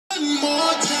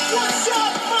What's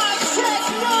up, my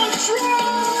techno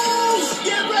trolls?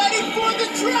 Get ready for the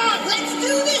drop! Let's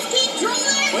do this, keep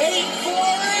trolling! Wait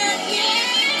for it!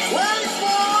 Yeah! Wait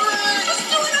for it! Let's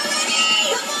do it already!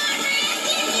 Come on,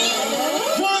 Randy!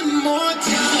 One more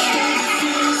time!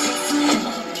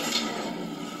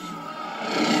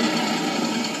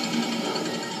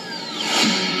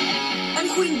 I'm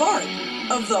Queen Bard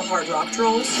of the Hard Rock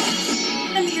Trolls.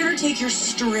 I'm here to take your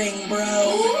string, bro.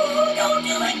 Ooh, don't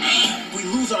do it, man! We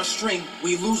lose our string,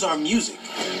 we lose our music.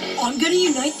 I'm gonna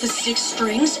unite the 6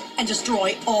 strings and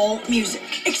destroy all music,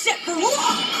 except for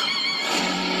rock!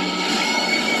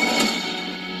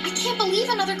 I can't believe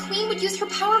another queen would use her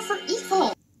power for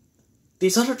evil.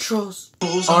 These other trolls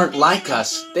aren't like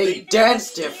us. They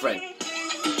dance different.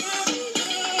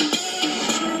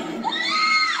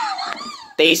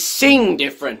 They sing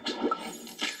different.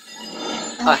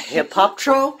 A hip-hop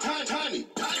troll? Tiny,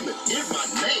 diamond in my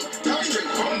name. Come straight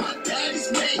from my daddy's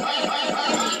name.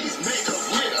 Daddy's makeup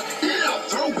glitter, and I'll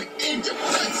throw it in your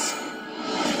face.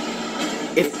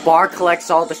 If Bard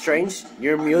collects all the strings,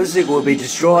 your music will be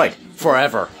destroyed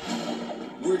forever.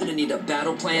 We're gonna need a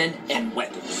battle plan and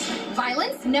weapons.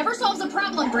 Violence never solves a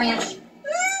problem, Branch.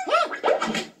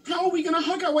 How are we gonna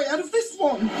hug our way out of this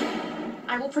one?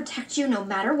 I will protect you no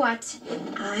matter what.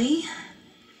 I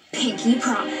pinky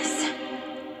promise.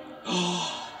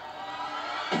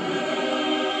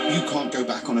 You can't go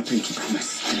back on a pinky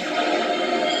promise.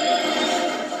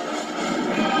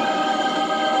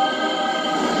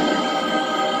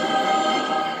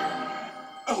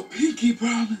 A pinky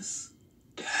promise.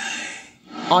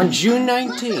 On June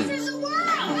 19th,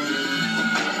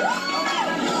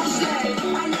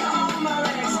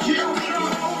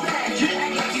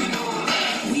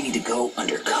 We need to go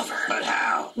undercover. But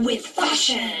how? With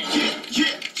fashion.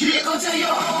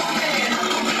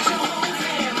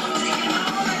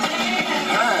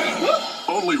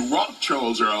 Only rock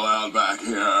trolls are allowed back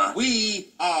here. We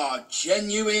are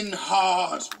genuine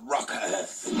hard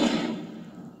rockers.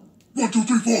 1, 2,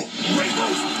 3, 4.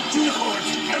 Rainbows, unicorns,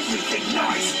 everything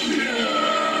nice.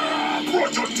 Yeah.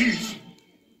 Brush your teeth.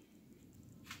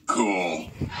 Cool.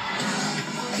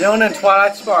 Dylan and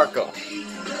Twilight Sparkle.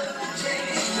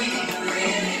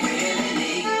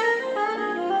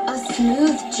 A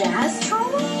smooth jazz troll?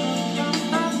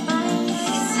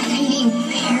 It's like I'm being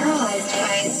paralyzed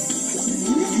by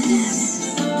smoothness.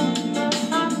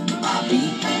 Bobby?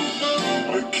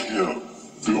 I can't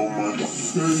feel my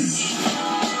face.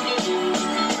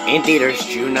 In theaters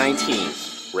June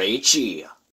 19th. Ray G.